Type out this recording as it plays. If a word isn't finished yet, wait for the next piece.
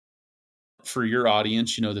for your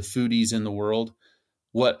audience, the foodies in the world,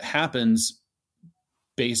 what happens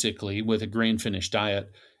basically with a grain finished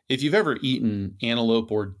diet, if you've ever eaten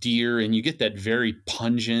antelope or deer and you get that very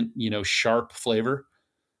pungent, sharp flavor,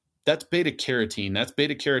 that's beta carotene. That's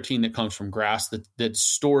beta carotene that comes from grass that's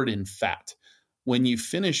stored in fat. When you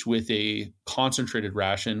finish with a concentrated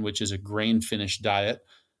ration, which is a grain finished diet,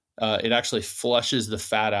 it actually flushes the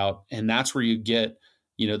fat out. And that's where you get,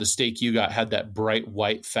 the steak you got had that bright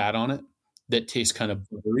white fat on it that tastes kind of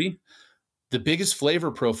buttery. The biggest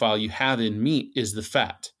flavor profile you have in meat is the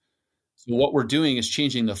fat. So what we're doing is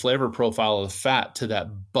changing the flavor profile of the fat to that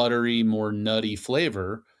buttery, more nutty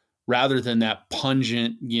flavor rather than that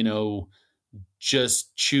pungent,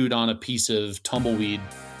 just chewed on a piece of tumbleweed.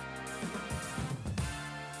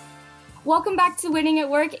 Welcome back to Winning at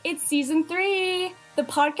Work. It's season 3, the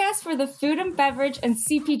podcast for the food and beverage and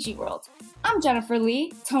CPG world. I'm Jennifer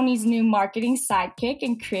Lee, Tony's new marketing sidekick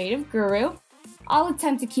and creative guru. I'll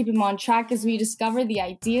attempt to keep him on track as we discover the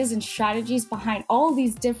ideas and strategies behind all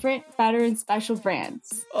these different, better, and special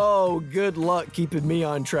brands. Oh, good luck keeping me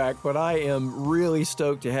on track, but I am really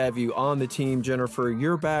stoked to have you on the team, Jennifer.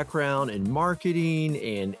 Your background in marketing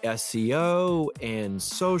and SEO and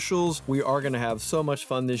socials. We are going to have so much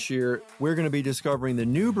fun this year. We're going to be discovering the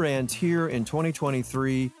new brands here in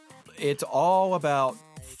 2023. It's all about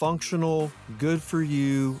functional, good for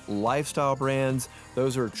you, lifestyle brands.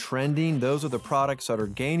 Those are trending. Those are the products that are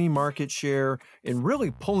gaining market share and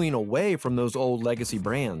really pulling away from those old legacy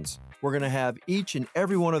brands. We're going to have each and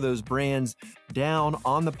every one of those brands down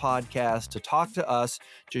on the podcast to talk to us,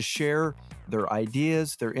 to share their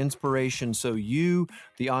ideas, their inspiration, so you,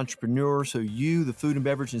 the entrepreneur, so you, the food and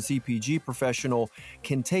beverage and CPG professional,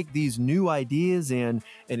 can take these new ideas in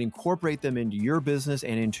and incorporate them into your business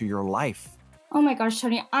and into your life. Oh my gosh,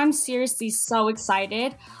 Tony, I'm seriously so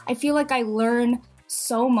excited. I feel like I learn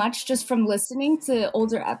so much just from listening to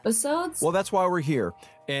older episodes. Well, that's why we're here.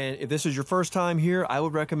 And if this is your first time here, I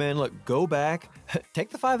would recommend, go back,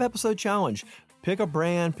 take the 5-episode challenge. Pick a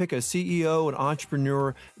brand, pick a CEO, an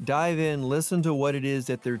entrepreneur, dive in, listen to what it is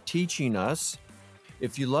that they're teaching us.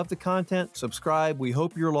 If you love the content, subscribe. We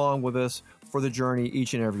hope you're along with us for the journey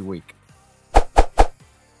each and every week.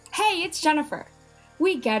 Hey, it's Jennifer.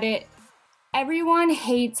 We get it. Everyone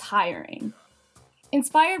hates hiring.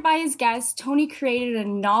 Inspired by his guest, Tony created a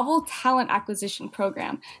novel talent acquisition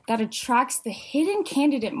program that attracts the hidden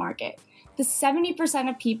candidate market, the 70%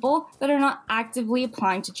 of people that are not actively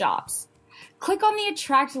applying to jobs. Click on the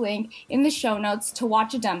Attract link in the show notes to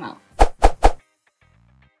watch a demo.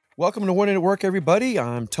 Welcome to Winning at Work, everybody.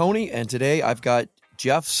 I'm Tony, and today I've got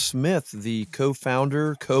Jeff Smith, the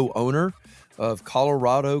co-founder, co-owner of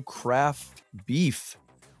Colorado Craft Beef.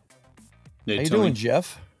 Hey, how you Tony. doing,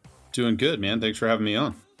 Jeff? Doing good, man. Thanks for having me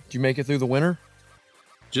on. Did you make it through the winter?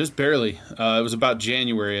 Just barely. It was about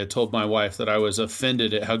January. I told my wife that I was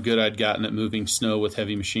offended at how good I'd gotten at moving snow with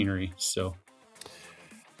heavy machinery. So,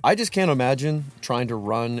 I just can't imagine trying to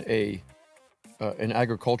run an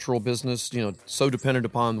agricultural business, so dependent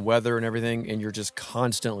upon weather and everything, and you're just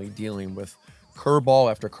constantly dealing with curveball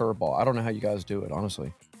after curveball. I don't know how you guys do it,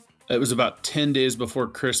 honestly. It was about 10 days before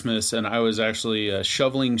Christmas, and I was actually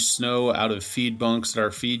shoveling snow out of feed bunks at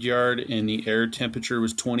our feed yard, and the air temperature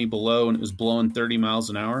was 20 below, and it was blowing 30 miles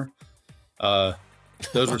an hour.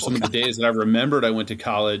 Those were some of the days that I remembered I went to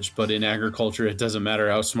college, but in agriculture, it doesn't matter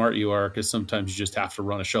how smart you are, because sometimes you just have to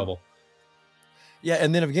run a shovel. Yeah,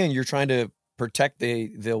 and then again, you're trying to protect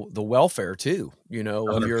the welfare too,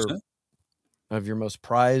 of your most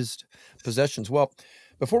prized possessions. Well,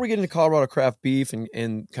 before we get into Colorado Craft Beef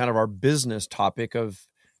and kind of our business topic of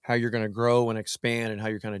how you're going to grow and expand and how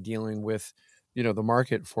you're kind of dealing with, the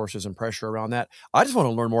market forces and pressure around that, I just want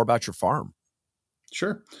to learn more about your farm.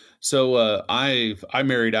 Sure. So I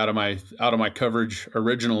married out of my coverage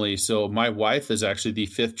originally. So my wife is actually the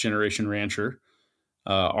 5th generation rancher.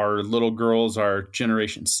 Our little girls are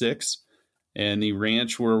generation 6. And the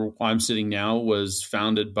ranch where I'm sitting now was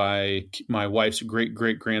founded by my wife's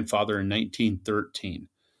great-great-grandfather in 1913.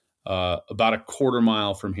 About a quarter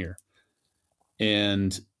mile from here.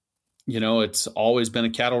 And, it's always been a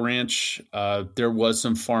cattle ranch. There was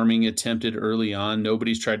some farming attempted early on.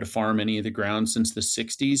 Nobody's tried to farm any of the ground since the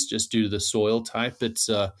 60s, just due to the soil type. It's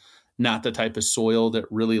not the type of soil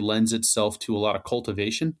that really lends itself to a lot of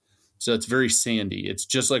cultivation. So it's very sandy. It's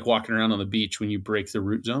just like walking around on the beach when you break the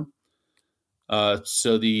root zone.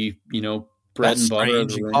 So the, bread That's and butter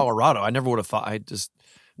strange in Colorado. I never would have thought. I just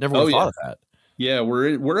never would have thought of that. Yeah,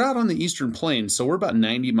 we're out on the Eastern Plains, so we're about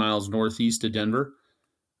 90 miles northeast of Denver.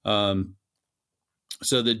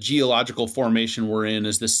 So the geological formation we're in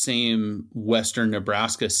is the same western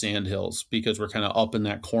Nebraska sandhills because we're kind of up in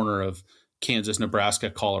that corner of Kansas, Nebraska,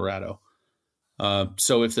 Colorado.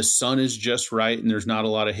 So if the sun is just right and there's not a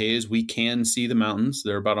lot of haze, we can see the mountains.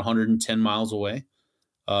 They're about 110 miles away.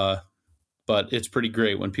 But it's pretty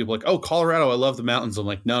great when people are like, oh, Colorado, I love the mountains. I'm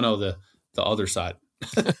like, no, the other side.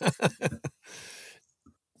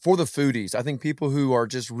 For the foodies, I think people who are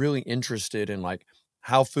just really interested in like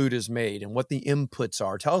how food is made and what the inputs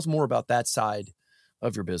are. Tell us more about that side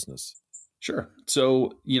of your business. Sure.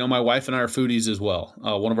 So, my wife and I are foodies as well.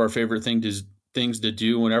 One of our favorite things to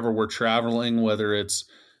do whenever we're traveling, whether it's,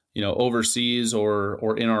 overseas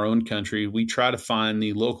or in our own country, we try to find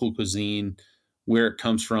the local cuisine where it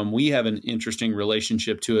comes from. We have an interesting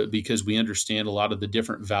relationship to it because we understand a lot of the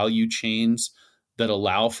different value chains that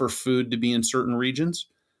allow for food to be in certain regions.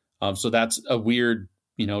 So that's a weird,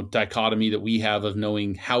 dichotomy that we have of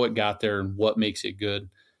knowing how it got there and what makes it good.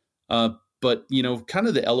 But, kind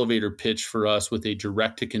of the elevator pitch for us with a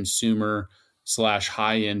direct to consumer /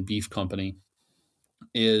 high-end beef company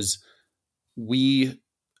is we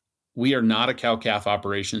are not a cow-calf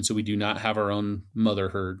operation, so we do not have our own mother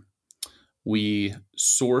herd. We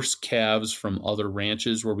source calves from other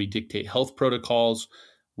ranches where we dictate health protocols.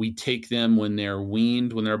 We take them when they're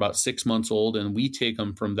weaned, when they're about 6 months old, and we take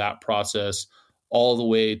them from that process all the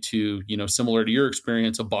way to, similar to your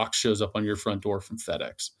experience, a box shows up on your front door from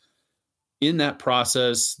FedEx. In that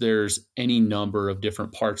process, there's any number of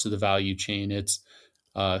different parts of the value chain. It's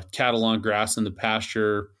cattle on grass in the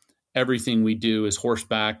pasture. Everything we do is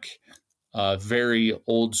horseback, very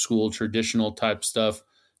old school, traditional type stuff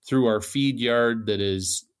through our feed yard that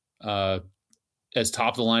is as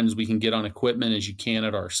top of the line as we can get on equipment as you can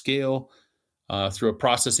at our scale, through a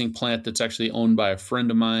processing plant that's actually owned by a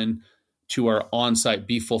friend of mine, to our on-site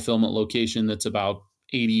beef fulfillment location that's about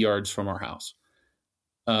 80 yards from our house.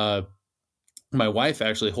 My wife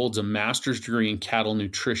actually holds a master's degree in cattle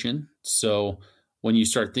nutrition. So when you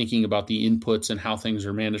start thinking about the inputs and how things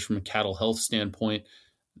are managed from a cattle health standpoint,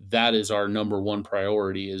 that is our number one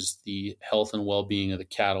priority, is the health and well-being of the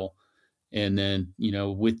cattle. And then,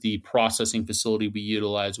 with the processing facility we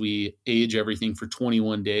utilize, we age everything for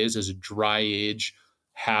 21 days as a dry age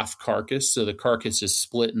half carcass. So the carcass is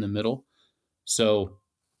split in the middle. So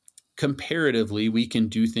comparatively, we can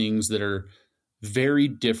do things that are very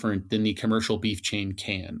different than the commercial beef chain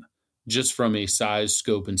can, just from a size,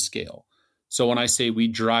 scope, and scale. So when I say we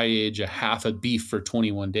dry age a half a beef for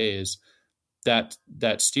 21 days, that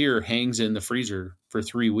steer hangs in the freezer for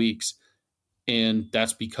 3 weeks. And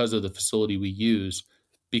that's because of the facility we use.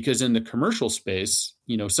 Because in the commercial space,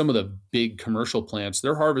 some of the big commercial plants,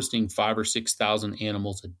 they're harvesting 5,000 or 6,000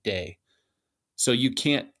 animals a day. So you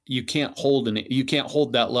can't hold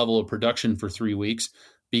that level of production for 3 weeks,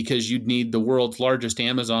 because you'd need the world's largest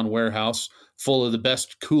Amazon warehouse full of the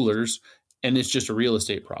best coolers, and it's just a real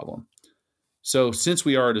estate problem. So since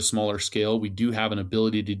we are at a smaller scale, we do have an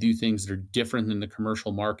ability to do things that are different than the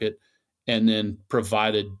commercial market, and then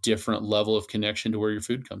provide a different level of connection to where your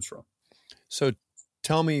food comes from. So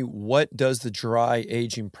tell me, what does the dry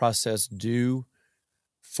aging process do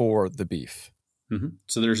for the beef? Mm-hmm.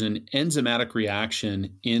 So there's an enzymatic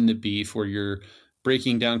reaction in the beef where you're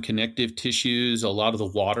breaking down connective tissues. A lot of the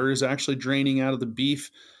water is actually draining out of the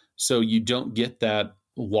beef. So you don't get that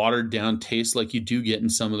watered down taste like you do get in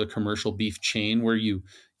some of the commercial beef chain, where you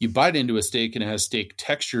bite into a steak and it has steak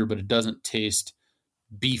texture, but it doesn't taste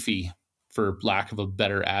beefy, for lack of a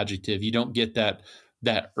better adjective. You don't get that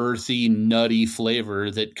earthy, nutty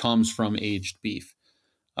flavor that comes from aged beef.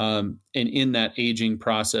 And in that aging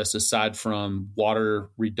process, aside from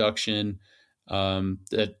water reduction,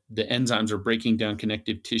 that the enzymes are breaking down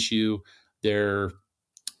connective tissue, they're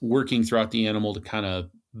working throughout the animal to kind of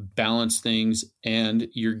balance things, and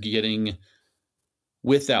you're getting,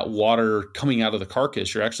 with that water coming out of the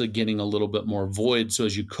carcass, you're actually getting a little bit more void. So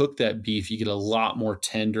as you cook that beef, you get a lot more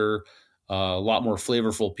tender, a lot more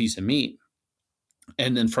flavorful piece of meat.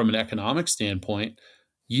 And then from an economic standpoint,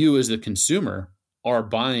 you as the consumer are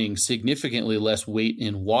buying significantly less weight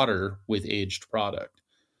in water with aged product.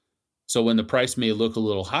 So when the price may look a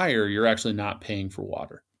little higher, you're actually not paying for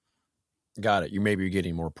water. Got it. Maybe you're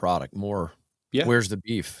getting more product, more. Yeah. Where's the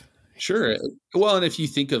beef? Sure. Well, and if you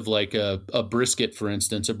think of like a brisket, for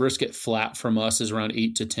instance, a brisket flat from us is around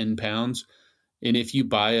 8 to 10 pounds. And if you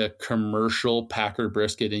buy a commercial packer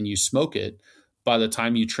brisket and you smoke it, by the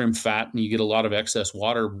time you trim fat and you get a lot of excess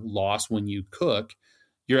water loss when you cook,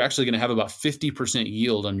 you're actually going to have about 50%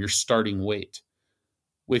 yield on your starting weight.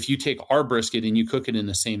 If you take our brisket and you cook it in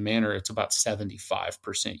the same manner, it's about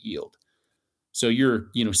 75% yield. So you're,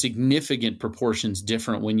 significant proportions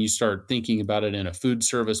different when you start thinking about it in a food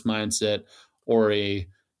service mindset, or a,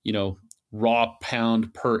 raw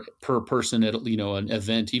pound per person at, an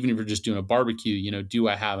event, even if you're just doing a barbecue, do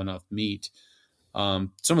I have enough meat? Some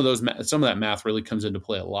of that math really comes into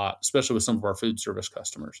play a lot, especially with some of our food service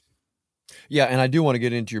customers. Yeah, and I do want to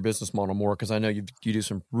get into your business model more because I know you do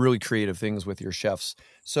some really creative things with your chefs.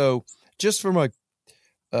 So, just from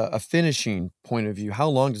a finishing point of view, how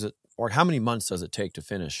long does it, or how many months does it take to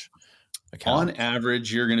finish a cow? On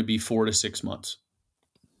average, you're going to be 4 to 6 months.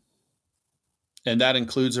 And that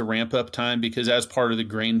includes a ramp up time because as part of the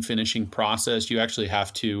grain finishing process, you actually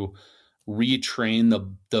have to retrain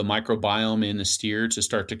the microbiome in the steer to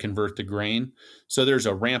start to convert the grain. So there's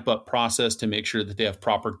a ramp up process to make sure that they have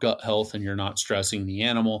proper gut health and you're not stressing the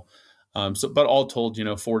animal. But all told,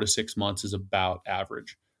 4 to 6 months is about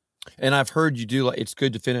average. And I've heard you do, it's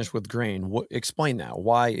good to finish with grain. Explain that.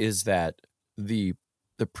 Why is that the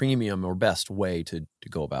premium or best way to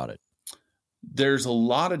go about it? There's a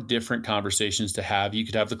lot of different conversations to have. You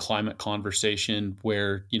could have the climate conversation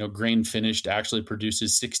where, grain finished actually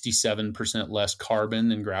produces 67% less carbon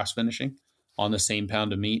than grass finishing on the same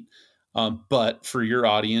pound of meat. But for your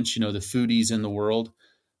audience, the foodies in the world,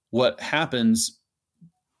 what happens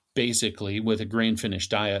basically with a grain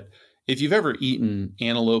finished diet, if you've ever eaten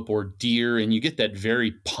antelope or deer and you get that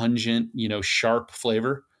very pungent, sharp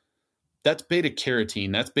flavor, that's beta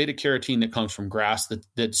carotene. That's beta carotene that comes from grass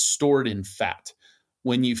that's stored in fat.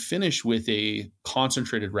 When you finish with a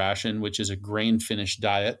concentrated ration, which is a grain finished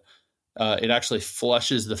diet, it actually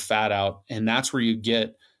flushes the fat out. And that's where you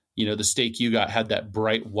get, the steak you got had that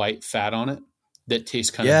bright white fat on it that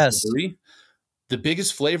tastes kind of buttery. The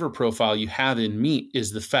biggest flavor profile you have in meat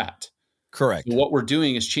is the fat. Correct. So what we're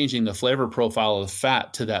doing is changing the flavor profile of the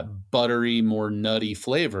fat to that buttery, more nutty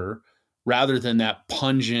flavor, rather than that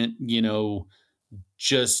pungent,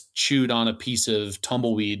 just chewed on a piece of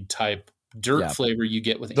tumbleweed type dirt flavor you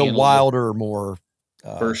get with the antelope. Wilder more.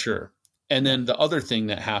 For sure. And then the other thing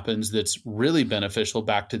that happens that's really beneficial,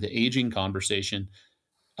 back to the aging conversation,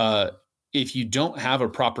 if you don't have a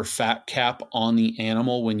proper fat cap on the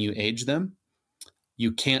animal when you age them,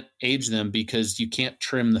 you can't age them because you can't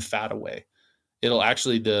trim the fat away. It'll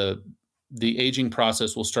actually, the aging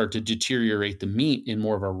process will start to deteriorate the meat in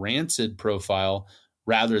more of a rancid profile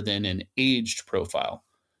rather than an aged profile.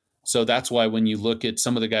 So that's why when you look at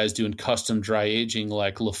some of the guys doing custom dry aging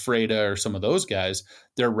like LaFreda or some of those guys,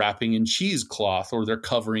 they're wrapping in cheesecloth or they're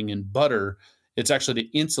covering in butter. It's actually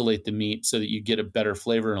to insulate the meat so that you get a better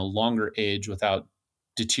flavor and a longer age without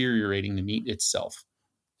deteriorating the meat itself.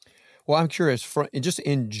 Well, I'm curious, just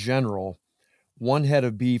in general, one head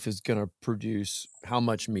of beef is going to produce how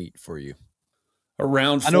much meat for you?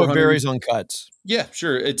 Around 400. I know it varies on cuts. Yeah,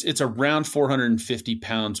 sure. It's around 450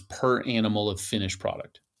 pounds per animal of finished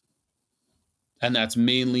product. And that's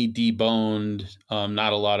mainly deboned,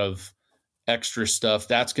 not a lot of extra stuff.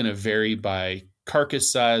 That's going to vary by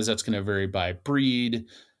carcass size. That's going to vary by breed.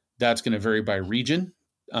 That's going to vary by region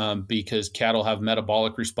because cattle have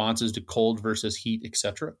metabolic responses to cold versus heat,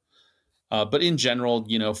 etc. But in general,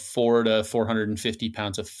 4 to 450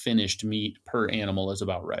 pounds of finished meat per animal is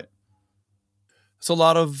about right. It's a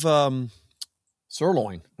lot of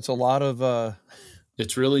sirloin. It's a lot of...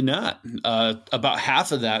 It's really not. About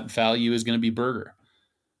half of that value is going to be burger.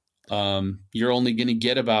 You're only going to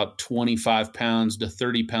get about 25 pounds to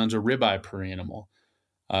 30 pounds of ribeye per animal.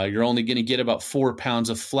 You're only going to get about 4 pounds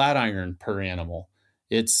of flat iron per animal.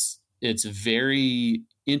 It's very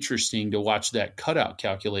interesting to watch that cutout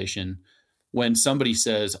calculation when somebody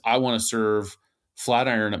says, I want to serve flat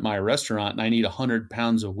iron at my restaurant and I need 100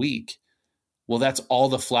 pounds a week. Well, that's all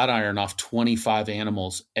the flat iron off 25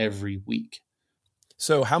 animals every week.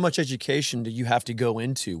 So how much education do you have to go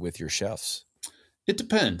into with your chefs? It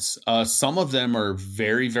depends. Some of them are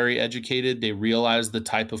very, very educated. They realize the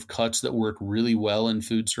type of cuts that work really well in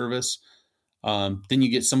food service. Then you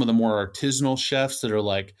get some of the more artisanal chefs that are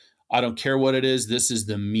like, I don't care what it is. This is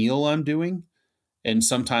the meal I'm doing. And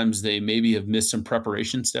sometimes they maybe have missed some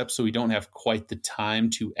preparation steps, so we don't have quite the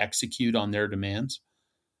time to execute on their demands.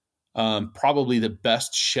 Probably the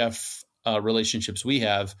best chef relationships we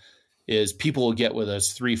have is people will get with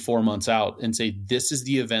us 3-4 months out and say, this is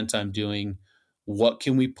the event I'm doing. What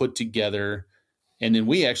can we put together? And then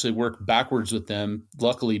we actually work backwards with them.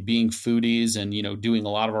 Luckily, being foodies and, doing a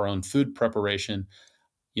lot of our own food preparation,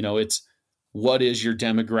 it's what is your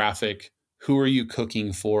demographic? Who are you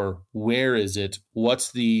cooking for? Where is it?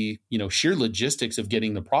 What's the, sheer logistics of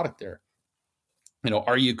getting the product there?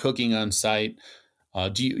 Are you cooking on site?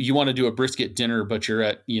 Do you want to do a brisket dinner, but you're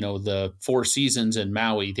at, the Four Seasons in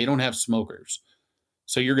Maui? They don't have smokers.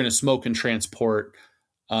 So you're going to smoke and transport.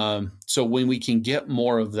 So when we can get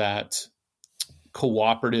more of that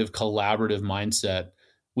cooperative, collaborative mindset,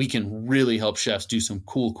 we can really help chefs do some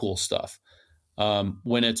cool stuff.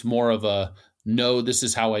 When it's more of a, no, this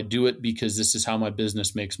is how I do it because this is how my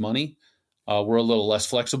business makes money, we're a little less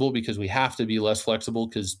flexible because we have to be less flexible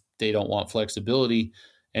because they don't want flexibility.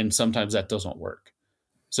 And sometimes that doesn't work.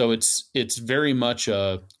 So it's very much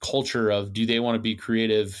a culture of, do they want to be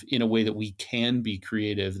creative in a way that we can be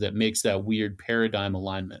creative that makes that weird paradigm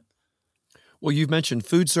alignment? Well, you've mentioned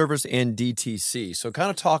food service and DTC. So kind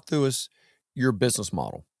of talk through us your business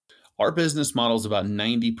model. Our business model is about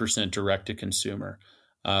 90% direct to consumer.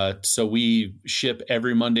 So we ship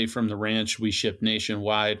every Monday from the ranch. We ship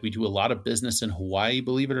nationwide. We do a lot of business in Hawaii,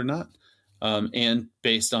 believe it or not. And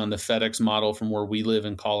based on the FedEx model from where we live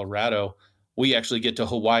in Colorado, we actually get to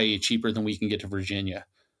Hawaii cheaper than we can get to Virginia.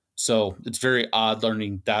 So it's very odd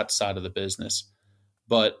learning that side of the business.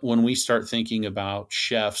 But when we start thinking about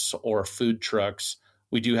chefs or food trucks,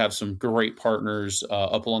 we do have some great partners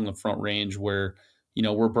up along the Front Range where,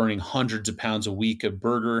 we're burning hundreds of pounds a week of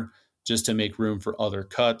burger just to make room for other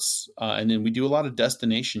cuts. And then we do a lot of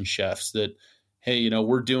destination chefs that, hey,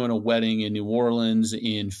 we're doing a wedding in New Orleans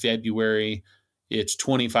in February. It's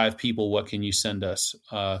 25 people. What can you send us?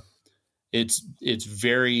 It's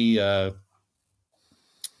very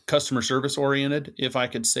customer service oriented, if I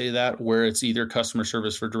could say that, where it's either customer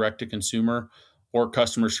service for direct to consumer or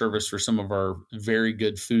customer service for some of our very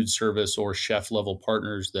good food service or chef level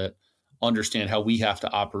partners that understand how we have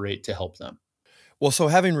to operate to help them. Well, so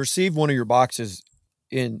having received one of your boxes,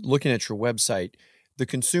 in looking at your website, the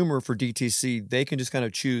consumer for DTC, they can just kind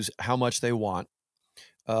of choose how much they want,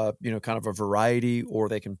 kind of a variety, or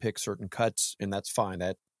they can pick certain cuts, and that's fine.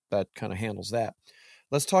 That kind of handles that.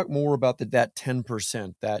 Let's talk more about that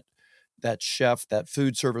 10%, that chef, that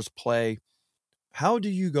food service play. How do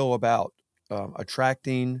you go about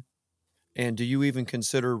attracting, and do you even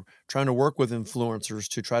consider trying to work with influencers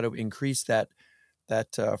to try to increase that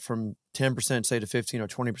from 10%, say, to 15 or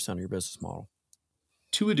 20% of your business model?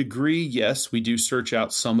 To a degree, yes, we do search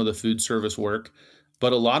out some of the food service work,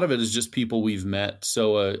 but a lot of it is just people we've met.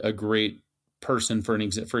 So a great person, for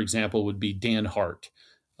example, would be Dan Hart,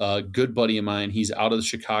 a good buddy of mine. He's out of the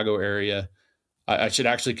Chicago area. I should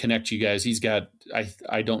actually connect you guys. He's got,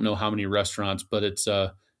 I don't know how many restaurants, but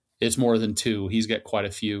it's more than 2. He's got quite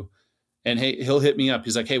a few. And hey, he'll hit me up.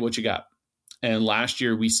 He's like, hey, what you got? And last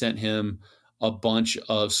year we sent him a bunch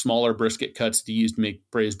of smaller brisket cuts to use to make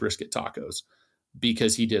braised brisket tacos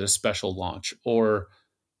because he did a special launch or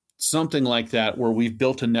something like that, where we've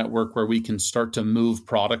built a network where we can start to move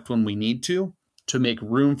product when we need to make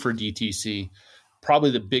room for DTC.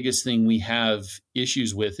 Probably the biggest thing we have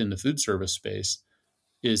issues with in the food service space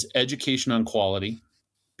is education on quality,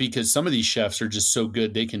 because some of these chefs are just so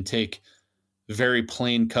good. They can take very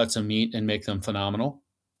plain cuts of meat and make them phenomenal.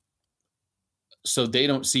 So they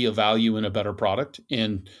don't see a value in a better product,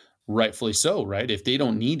 and rightfully so, right? If they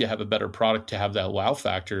don't need to have a better product to have that wow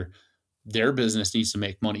factor, their business needs to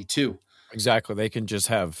make money too. Exactly. They can just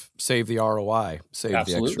save the ROI, save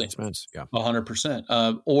Absolutely. the extra expense. Yeah,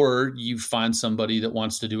 100%. Or you find somebody that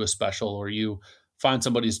wants to do a special, or you find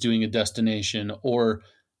somebody who's doing a destination, or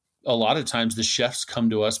a lot of times the chefs come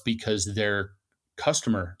to us because their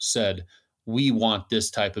customer said, we want this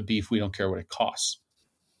type of beef. We don't care what it costs.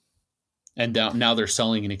 And now they're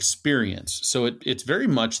selling an experience. So it's very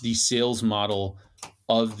much the sales model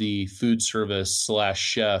of the food service /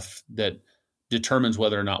 chef that determines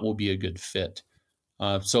whether or not we'll be a good fit.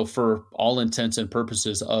 So for all intents and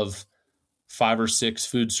purposes, of 5 or 6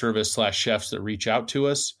 food service / chefs that reach out to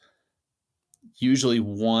us, usually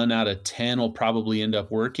 1 out of 10 will probably end up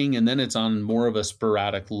working. And then it's on more of a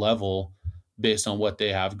sporadic level based on what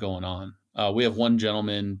they have going on. We have one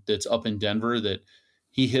gentleman that's up in Denver that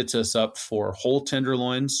he hits us up for whole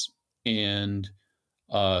tenderloins and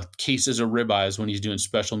cases of ribeyes when he's doing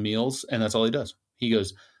special meals. And that's all he does. He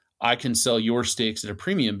goes, I can sell your steaks at a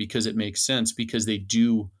premium because it makes sense, because they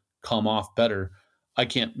do come off better. I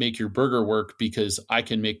can't make your burger work because I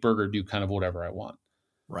can make burger do kind of whatever I want.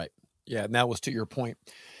 Right. Yeah. And that was to your point.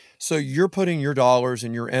 So you're putting your dollars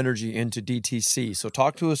and your energy into DTC. So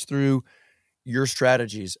talk to us through your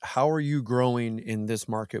strategies. How are you growing in this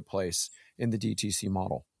marketplace in the DTC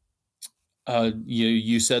model?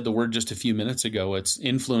 You said the word just a few minutes ago. It's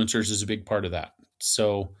influencers is a big part of that.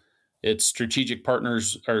 So it's strategic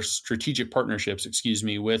partnerships,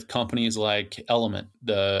 with companies like Element,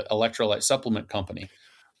 the electrolyte supplement company.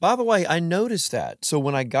 By the way, I noticed that. So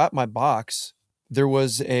when I got my box, there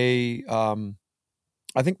was I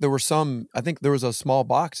think there was a small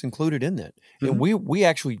box included in it. And we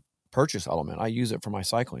actually purchase Element. I use it for my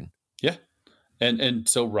cycling. Yeah. And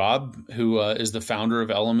so Rob, who is the founder of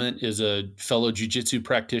Element, is a fellow jiu-jitsu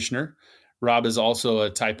practitioner, Rob is also a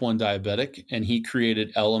type 1 diabetic, and he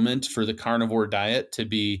created Element for the carnivore diet to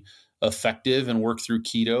be effective and work through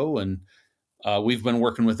keto. And we've been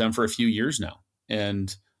working with them for a few years now.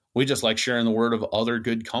 And we just like sharing the word of other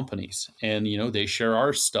good companies. And, they share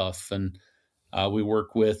our stuff. And we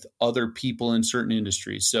work with other people in certain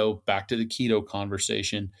industries. So back to the keto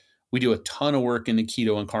conversation, we do a ton of work in the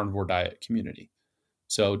keto and carnivore diet community.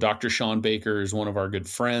 So Dr. Sean Baker is one of our good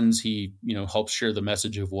friends. He, helps share the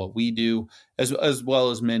message of what we do, as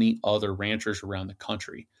well as many other ranchers around the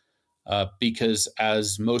country. Because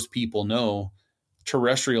as most people know,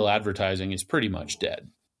 terrestrial advertising is pretty much dead.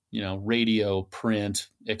 Radio, print,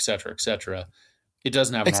 et cetera, et cetera. It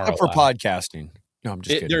doesn't have an ROI. Except for podcasting. No, I'm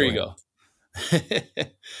just kidding. There you go.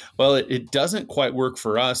 Well, it doesn't quite work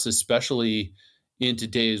for us, especially in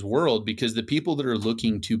today's world, because the people that are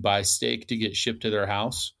looking to buy steak to get shipped to their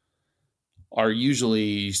house are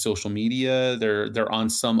usually social media. They're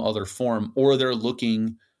on some other form, or they're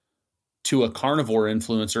looking to a carnivore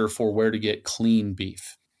influencer for where to get clean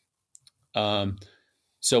beef.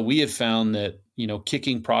 So we have found that,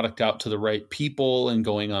 kicking product out to the right people and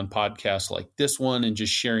going on podcasts like this one and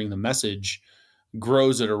just sharing the message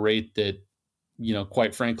grows at a rate that,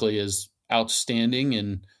 quite frankly, is outstanding.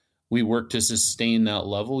 And we work to sustain that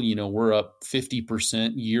level. We're up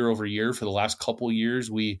 50% year over year for the last couple of years.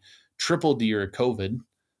 We tripled the year of COVID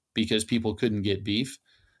because people couldn't get beef.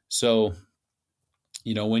 So,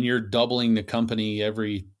 when you're doubling the company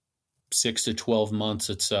every 6 to 12 months,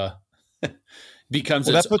 it's becomes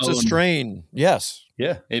its that puts own, a strain. Yes.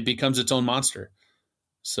 Yeah, it becomes its own monster.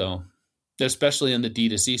 So, especially on the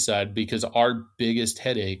D2C side, because our biggest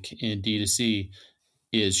headache in D2C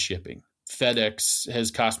is shipping. FedEx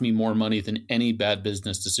has cost me more money than any bad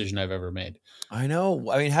business decision I've ever made. I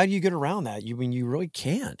know. I mean, how do you get around that? You really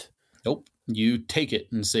can't. Nope. You take it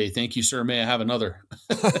and say, "Thank you, sir. May I have another?"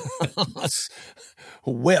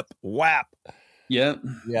 Whip, whap. Yeah.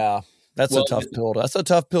 Yeah. That's a tough pill. That's a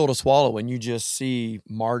tough pill to swallow when you just see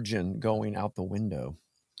margin going out the window.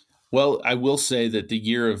 Well, I will say that the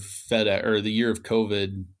year of FedEx, or the year of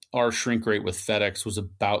COVID, our shrink rate with FedEx was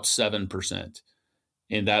about 7%.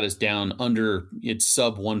 And that is down under, it's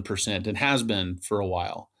sub 1% and has been for a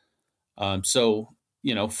while. So,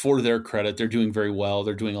 for their credit, they're doing very well.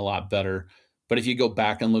 They're doing a lot better. But if you go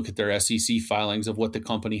back and look at their SEC filings of what the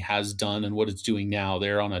company has done and what it's doing now,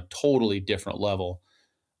 they're on a totally different level.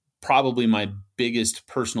 Probably my biggest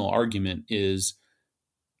personal argument is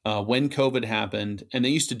when COVID happened, and they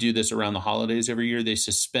used to do this around the holidays every year, they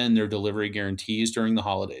suspend their delivery guarantees during the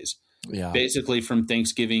holidays. Yeah. Basically from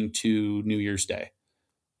Thanksgiving to New Year's Day.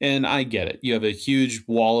 And I get it. You have a huge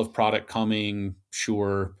wall of product coming,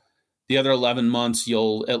 sure. The other 11 months,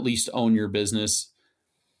 you'll at least own your business.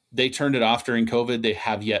 They turned it off during COVID. They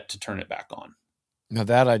have yet to turn it back on. Now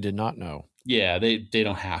that I did not know. Yeah, they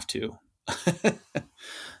don't have to.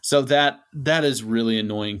 So that is really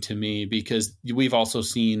annoying to me, because we've also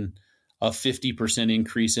seen a 50%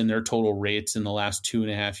 increase in their total rates in the last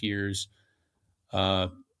 2.5 years.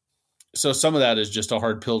 So some of that is just a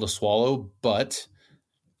hard pill to swallow, but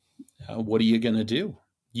what are you going to do?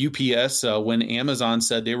 UPS, when Amazon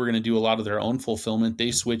said they were going to do a lot of their own fulfillment, they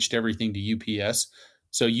switched everything to UPS.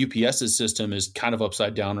 So UPS's system is kind of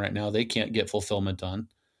upside down right now. They can't get fulfillment done.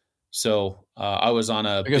 So I was on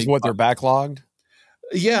a... Because they're backlogged?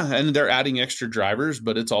 Yeah, and they're adding extra drivers,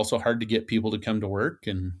 but it's also hard to get people to come to work.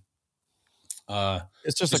 And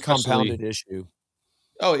it's just a compounded issue.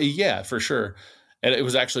 Oh, yeah, for sure. And it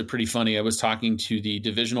was actually pretty funny. I was talking to the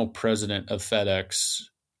divisional president of FedEx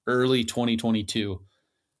early 2022.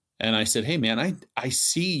 And I said, "Hey, man, I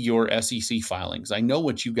see your SEC filings. I know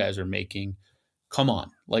what you guys are making. Come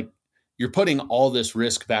on. Like, you're putting all this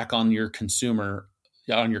risk back on your customer.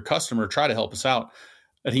 Try to help us out."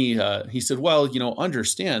 And he said, "Well,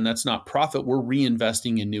 understand that's not profit. We're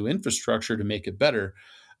reinvesting in new infrastructure to make it better."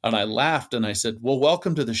 And I laughed and I said, "Well,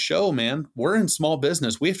 welcome to the show, man. We're in small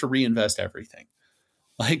business. We have to reinvest everything.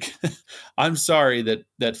 Like, I'm sorry that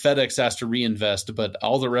FedEx has to reinvest, but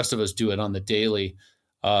all the rest of us do it on the daily.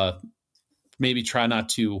 Maybe try not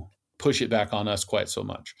to push it back on us quite so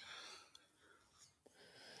much."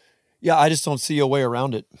 Yeah, I just don't see a way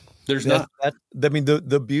around it. There's not.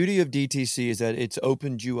 The beauty of DTC is that it's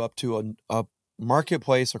opened you up to a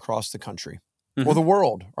marketplace across the country, or the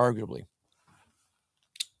world, arguably.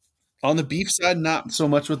 On the beef side, not so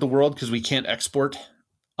much with the world, because we can't export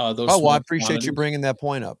those. Oh, well, I appreciate you bringing that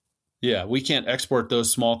point up. Yeah, we can't export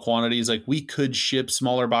those small quantities. Like, we could ship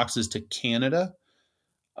smaller boxes to Canada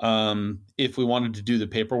if we wanted to do the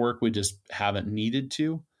paperwork. We just haven't needed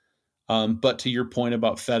to. But to your point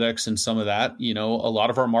about FedEx and some of that, a lot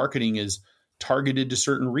of our marketing is targeted to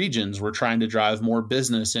certain regions. We're trying to drive more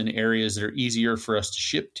business in areas that are easier for us to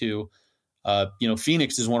ship to.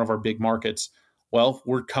 Phoenix is one of our big markets. Well,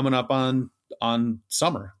 we're coming up on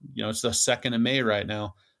summer. It's the 2nd of May right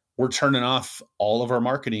now. We're turning off all of our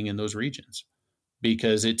marketing in those regions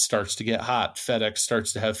because it starts to get hot. FedEx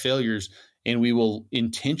starts to have failures, and we will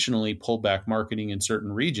intentionally pull back marketing in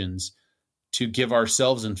certain regions to give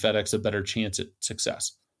ourselves and FedEx a better chance at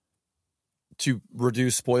success. To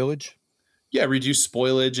reduce spoilage? Yeah, reduce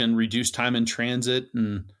spoilage and reduce time in transit.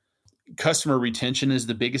 And customer retention is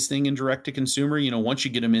the biggest thing in direct to consumer. Once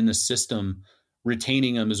you get them in the system,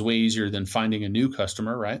 retaining them is way easier than finding a new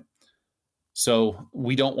customer, right? So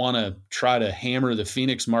we don't want to try to hammer the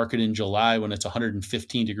Phoenix market in July when it's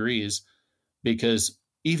 115 degrees, because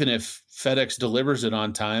even if FedEx delivers it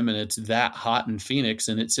on time and it's that hot in Phoenix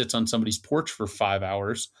and it sits on somebody's porch for 5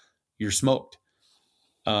 hours, you're smoked.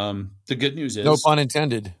 The good news is, no pun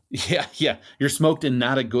intended. Yeah. You're smoked in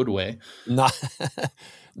not a good way. Not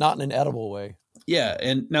in an edible way. Yeah.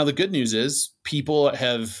 And now the good news is people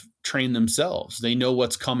have trained themselves. They know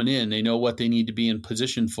what's coming in. They know what they need to be in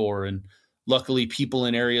position for. And luckily people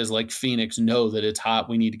in areas like Phoenix know that it's hot.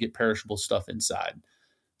 We need to get perishable stuff inside.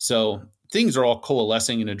 So things are all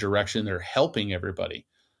coalescing in a direction that are helping everybody.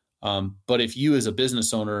 But if you as a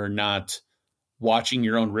business owner are not watching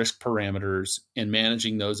your own risk parameters and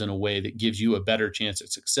managing those in a way that gives you a better chance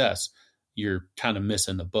at success, you're kind of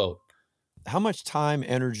missing the boat. How much time,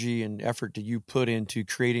 energy, and effort do you put into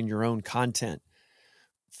creating your own content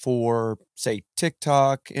for, say,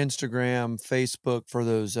 TikTok, Instagram, Facebook, for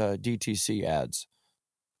those DTC ads?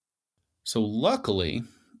 So luckily,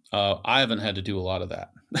 I haven't had to do a lot of that.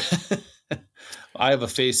 I have a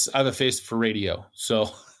face for radio. So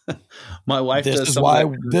my wife this does is some why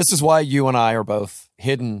of that. This is why you and I are both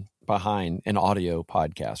hidden behind an audio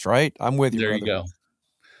podcast, right? I'm with you. There brother. You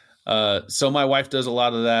go. So my wife does a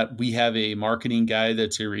lot of that. We have a marketing guy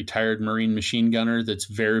that's a retired Marine machine gunner that's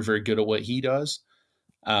very, very good at what he does.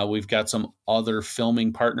 We've got some other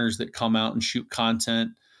filming partners that come out and shoot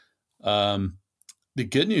content. The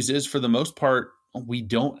good news is, for the most part, we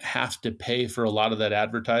don't have to pay for a lot of that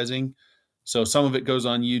advertising. So some of it goes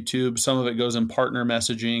on YouTube, some of it goes in partner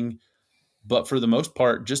messaging. But for the most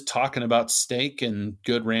part, just talking about steak and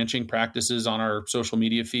good ranching practices on our social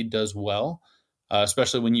media feed does well,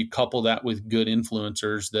 especially when you couple that with good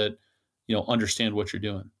influencers that, understand what you're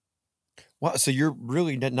doing. Well, so you're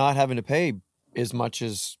really not having to pay as much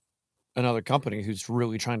as another company who's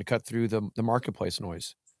really trying to cut through the marketplace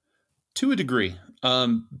noise. To a degree,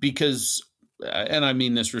 because, and I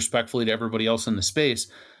mean this respectfully to everybody else in the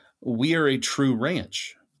space, we are a true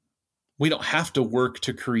ranch. We don't have to work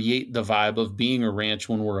to create the vibe of being a ranch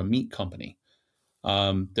when we're a meat company.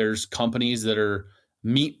 There's companies that are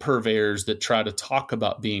meat purveyors that try to talk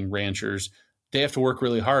about being ranchers. They have to work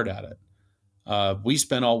really hard at it. We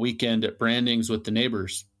spent all weekend at brandings with the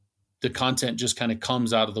neighbors. The content just kind of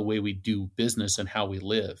comes out of the way we do business and how we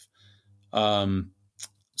live.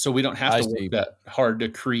 So we don't have to work that hard to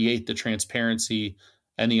create the transparency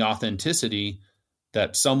and the authenticity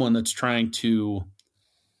that someone that's trying to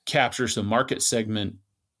capture some market segment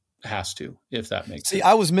has to, if that makes sense.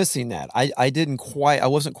 I was missing that. I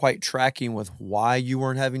wasn't quite tracking with why you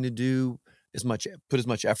weren't having to put as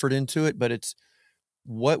much effort into it, but it's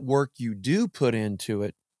what work you do put into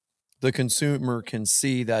it. The consumer can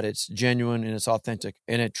see that it's genuine and it's authentic,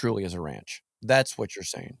 and it truly is a ranch. That's what you're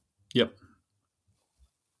saying. Yep.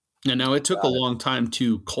 And now it took a long time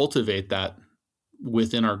to cultivate that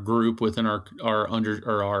within our group, within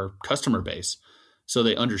our customer base, so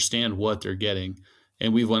they understand what they're getting.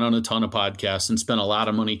 And we've went on a ton of podcasts and spent a lot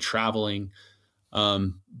of money traveling.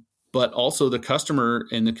 But also the customer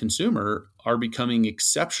and the consumer are becoming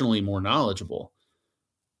exceptionally more knowledgeable.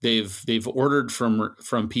 They've ordered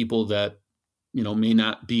from people that, may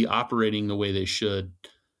not be operating the way they should.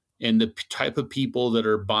 And the type of people that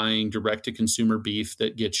are buying direct to consumer beef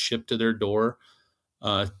that gets shipped to their door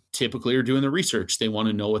typically are doing the research. They want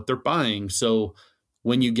to know what they're buying. So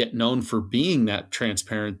when you get known for being that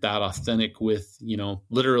transparent, that authentic with,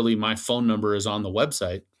 literally my phone number is on the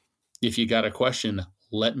website. If you got a question,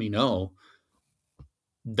 let me know.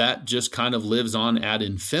 That just kind of lives on ad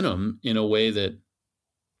infinitum in a way that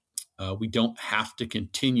we don't have to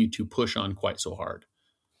continue to push on quite so hard.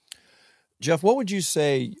 Jeff, what would you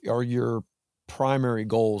say are your primary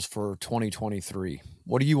goals for 2023?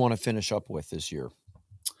 What do you want to finish up with this year?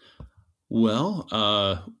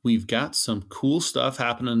 Well, we've got some cool stuff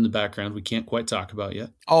happening in the background we can't quite talk about yet.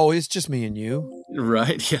 Oh, it's just me and you.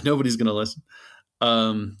 Right. Yeah, nobody's going to listen.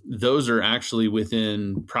 Those are actually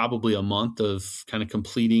within probably a month of kind of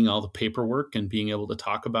completing all the paperwork and being able to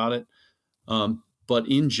talk about it. But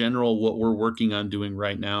in general, what we're working on doing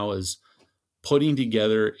right now is putting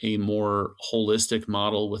together a more holistic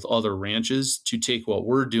model with other ranches to take what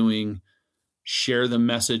we're doing, share the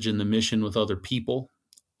message and the mission with other people,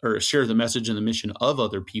 or share the message and the mission of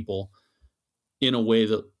other people in a way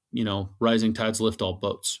that, rising tides lift all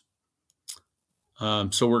boats.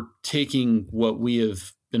 So we're taking what we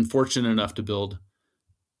have been fortunate enough to build,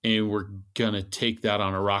 and we're going to take that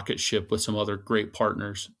on a rocket ship with some other great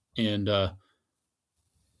partners and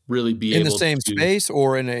really be in able the same to, space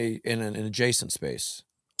or in an adjacent space.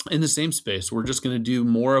 In the same space. We're just going to do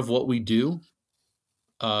more of what we do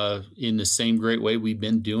in the same great way we've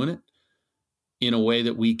been doing it, in a way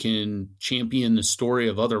that we can champion the story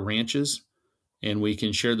of other ranches, and we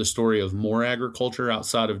can share the story of more agriculture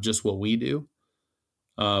outside of just what we do,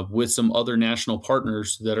 with some other national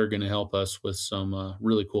partners that are going to help us with some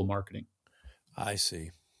really cool marketing. I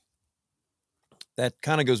see. That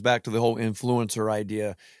kind of goes back to the whole influencer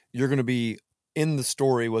idea. You're going to be in the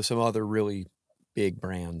story with some other really big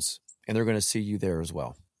brands, and they're going to see you there as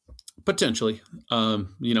well. Potentially.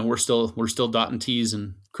 We're still dotting T's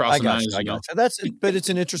and crossing I's. I got you. But it's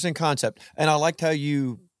an interesting concept. And I liked how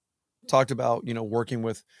you talked about, working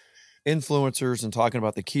with influencers and talking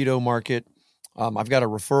about the keto market. I've got a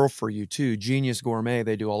referral for you too. Genius Gourmet.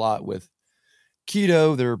 They do a lot with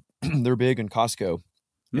keto. They're big in Costco.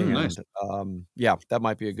 And, nice. That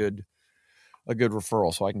might be a good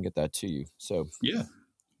referral, so I can get that to you. So yeah.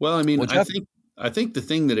 Well, I think the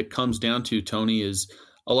thing that it comes down to, Tony, is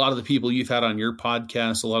a lot of the people you've had on your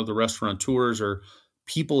podcast, a lot of the restaurateurs are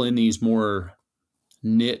people in these more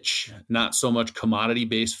niche, not so much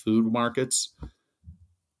commodity-based food markets,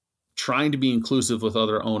 trying to be inclusive with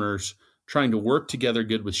other owners, trying to work together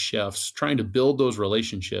good with chefs, trying to build those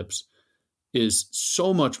relationships is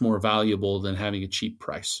so much more valuable than having a cheap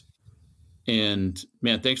price. And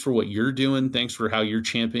man, thanks for what you're doing. Thanks for how you're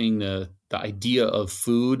championing the idea of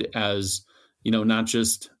food as, not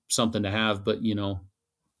just something to have, but,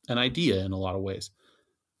 an idea in a lot of ways.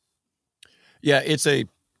 Yeah, it's a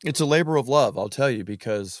labor of love, I'll tell you,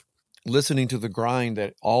 because listening to the grind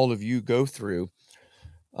that all of you go through,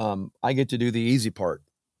 I get to do the easy part,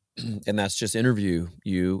 and that's just interview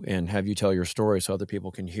you and have you tell your story so other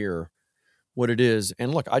people can hear what it is.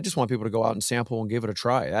 And look, I just want people to go out and sample and give it a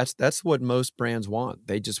try. That's what most brands want.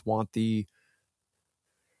 They just want the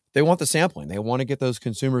sampling. They want to get those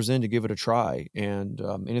consumers in to give it a try. And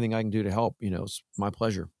anything I can do to help, it's my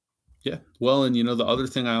pleasure. Yeah. Well, and the other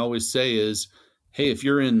thing I always say is, hey, if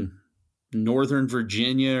you're in Northern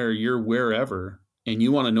Virginia or you're wherever and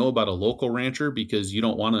you want to know about a local rancher because you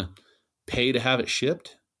don't want to pay to have it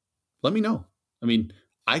shipped, let me know. I mean,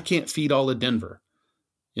 I can't feed all of Denver.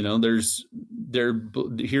 Here's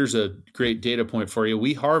a great data point for you.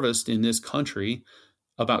 We harvest in this country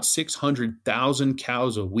about 600,000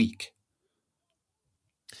 cows a week.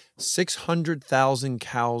 600,000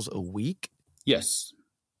 cows a week? Yes.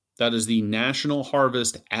 That is the national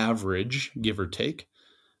harvest average, give or take.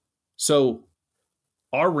 So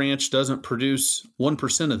our ranch doesn't produce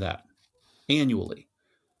 1% of that annually.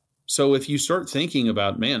 So if you start thinking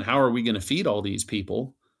about, man, how are we going to feed all these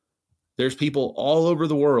people? There's people all over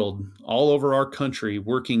the world, all over our country,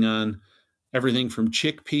 working on everything from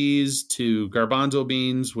chickpeas to garbanzo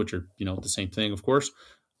beans, which are, the same thing, of course,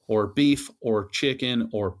 or beef or chicken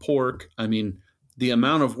or pork. I mean, the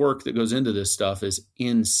amount of work that goes into this stuff is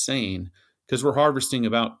insane because we're harvesting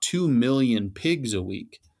about 2 million pigs a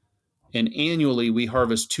week. And annually, we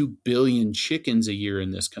harvest 2 billion chickens a year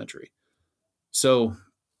in this country. So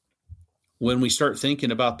when we start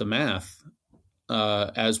thinking about the math,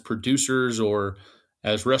 as producers or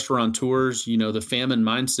as restaurateurs, the famine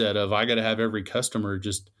mindset of I got to have every customer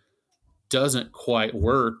just doesn't quite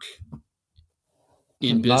work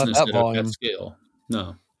in business at that scale.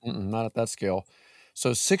 No, not at that scale.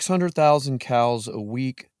 So 600,000 cows a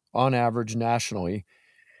week on average nationally,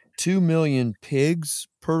 2 million pigs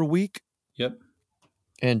per week. Yep.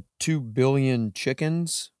 And 2 billion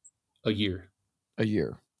chickens a year.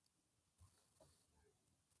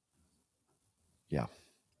 Yeah.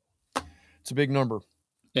 It's a big number.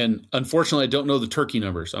 And unfortunately, I don't know the turkey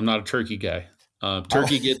numbers. I'm not a turkey guy.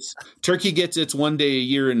 Turkey gets its one day a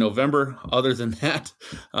year in November. Other than that.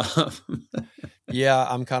 Yeah,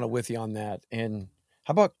 I'm kind of with you on that. And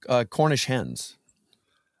how about Cornish hens?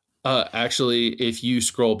 Actually, if you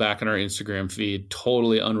scroll back in our Instagram feed,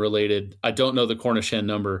 totally unrelated. I don't know the Cornish hen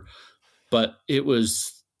number, but it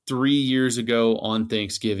was 3 years ago on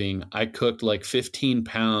Thanksgiving. I cooked like 15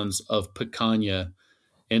 pounds of picanha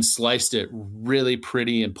and sliced it really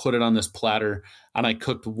pretty and put it on this platter. And I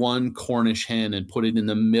cooked one Cornish hen and put it in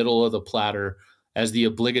the middle of the platter as the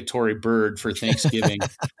obligatory bird for Thanksgiving.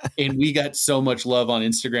 And we got so much love on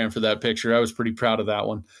Instagram for that picture. I was pretty proud of that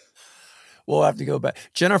one. We'll have to go back.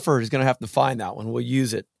 Jennifer is going to have to find that one. We'll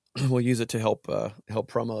use it. We'll use it to help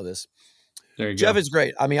promo this. There you Jeff, go. it's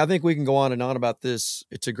great. I mean, I think we can go on and on about this.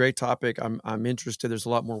 It's a great topic. I'm interested. There's a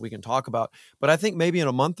lot more we can talk about. But I think maybe in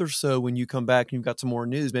a month or so, when you come back and you've got some more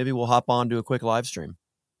news, maybe we'll hop on to a quick live stream.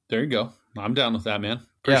 There you go. I'm down with that, man.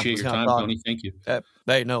 Appreciate your time, Tony. Thank you.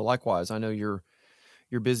 Hey, no, likewise. I know you're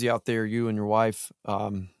busy out there, you and your wife,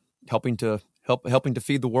 helping to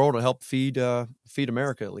feed the world, or help feed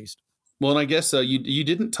America at least. Well, and I guess you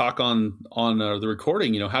didn't talk on the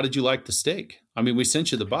recording. How did you like the steak? I mean, we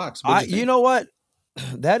sent you the box. You know what?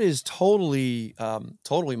 That is totally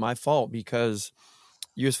my fault, because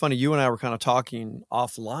it's funny. You and I were kind of talking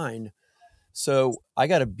offline. So I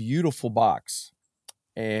got a beautiful box.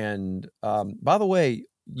 And by the way,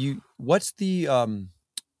 what's the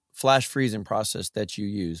flash freezing process that you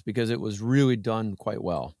use? Because it was really done quite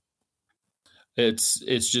well. It's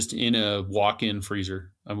just in a walk-in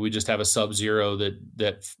freezer. We just have a Sub-Zero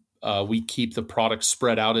that we keep the product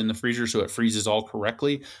spread out in the freezer so it freezes all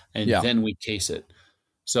correctly, and then we case it.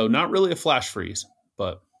 So not really a flash freeze,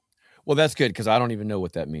 but well, that's good, because I don't even know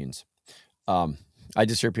what that means. I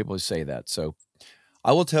just hear people say that. So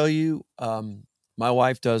I will tell you, my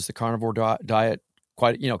wife does the carnivore diet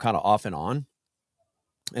quite, kind of off and on.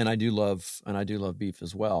 And I do love beef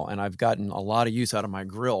as well. And I've gotten a lot of use out of my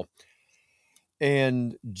grill.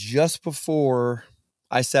 And just before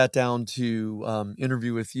I sat down to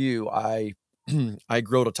interview with you, I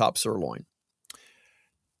grilled a top sirloin.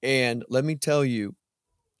 And let me tell you,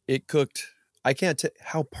 it cooked. I can't tell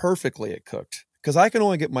how perfectly it cooked, because I can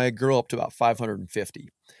only get my grill up to about 550.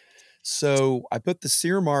 So I put the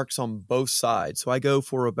sear marks on both sides. So I go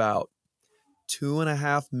for about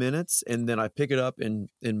 2.5 minutes, and then I pick it up and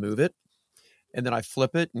move it. And then I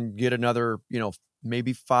flip it and get another,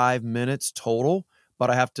 maybe 5 minutes total. But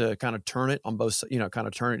I have to kind of turn it on both, kind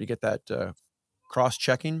of turn it to get that cross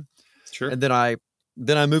checking. Sure. And then I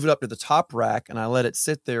move it up to the top rack, and I let it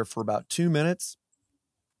sit there for about 2 minutes.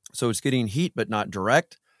 So it's getting heat, but not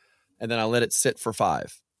direct. And then I let it sit for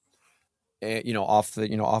 5. And, off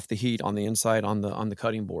the heat on the inside on the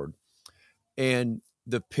cutting board. And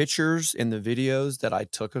the pictures and the videos that I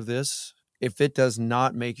took of this, if it does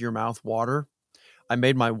not make your mouth water, I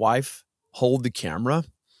made my wife hold the camera,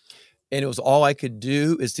 and it was all I could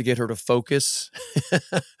do is to get her to focus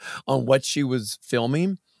on what she was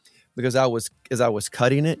filming, because as I was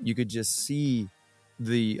cutting it, you could just see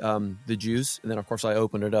the juice. And then of course I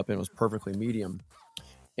opened it up, and it was perfectly medium.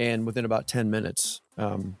 And within about 10 minutes,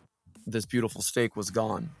 this beautiful steak was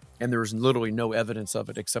gone, and there was literally no evidence of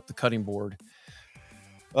it except the cutting board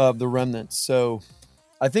of the remnants. So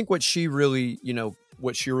I think what she really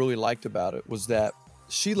liked about it was that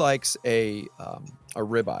she likes a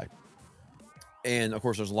ribeye. And of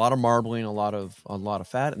course there's a lot of marbling, a lot of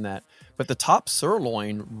fat in that, but the top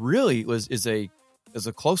sirloin really is a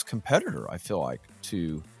close competitor, I feel like,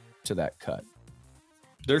 to that cut.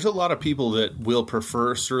 There's a lot of people that will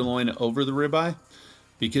prefer sirloin over the ribeye,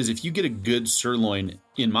 because if you get a good sirloin,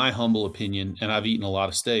 in my humble opinion, and I've eaten a lot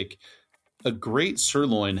of steak, a great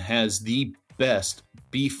sirloin has the best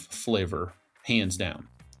beef flavor, hands down.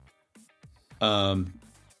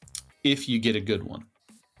 If you get a good one,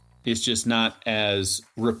 it's just not as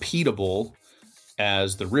repeatable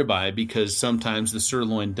as the ribeye, because sometimes the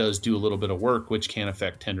sirloin does do a little bit of work, which can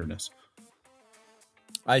affect tenderness.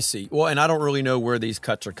 I see. Well, and I don't really know where these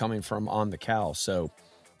cuts are coming from on the cow, so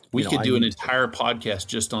we could do an entire podcast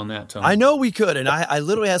just on that, Tony. I know we could, and I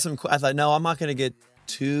literally had I thought, no, I'm not going to get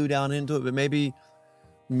too down into it, but maybe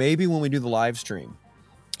when we do the live stream,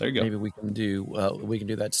 there you go. Maybe we can do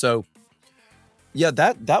that. So, yeah,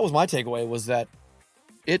 that was my takeaway, was that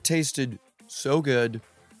it tasted so good,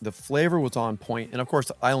 the flavor was on point, and of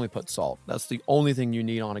course, I only put salt. That's the only thing you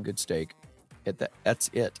need on a good steak. That's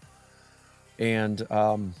it. And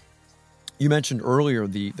you mentioned earlier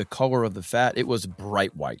the color of the fat. It was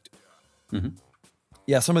bright white. Mm-hmm.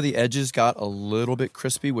 Yeah, some of the edges got a little bit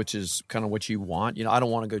crispy, which is kind of what you want. I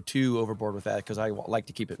don't want to go too overboard with that, because I like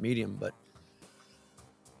to keep it medium. But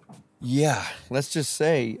yeah, let's just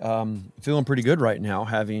say feeling pretty good right now,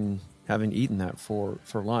 having eaten that for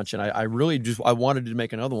lunch. And I really I wanted to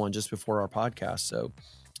make another one just before our podcast. So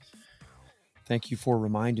thank you for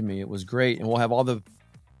reminding me. It was great. And we'll have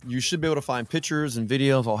you should be able to find pictures and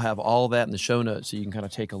videos. I'll have all of that in the show notes, so you can kind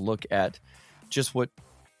of take a look at just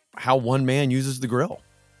how one man uses the grill.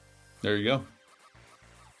 There you go.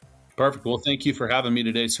 Perfect. Well, thank you for having me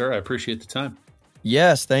today, sir. I appreciate the time.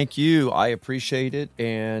 Yes, thank you. I appreciate it.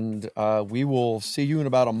 And we will see you in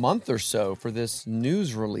about a month or so for this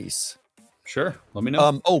news release. Sure. Let me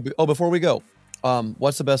know. Before we go,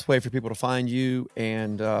 what's the best way for people to find you,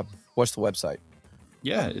 and what's the website?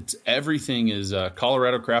 Yeah, everything is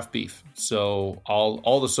Colorado Craft Beef. So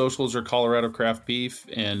all the socials are Colorado Craft Beef,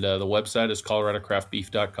 and the website is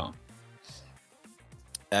coloradocraftbeef.com.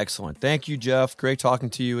 Excellent. Thank you, Jeff. Great talking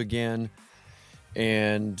to you again,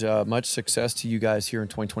 and much success to you guys here in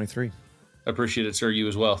 2023. Appreciate it, sir. You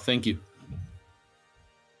as well. Thank you.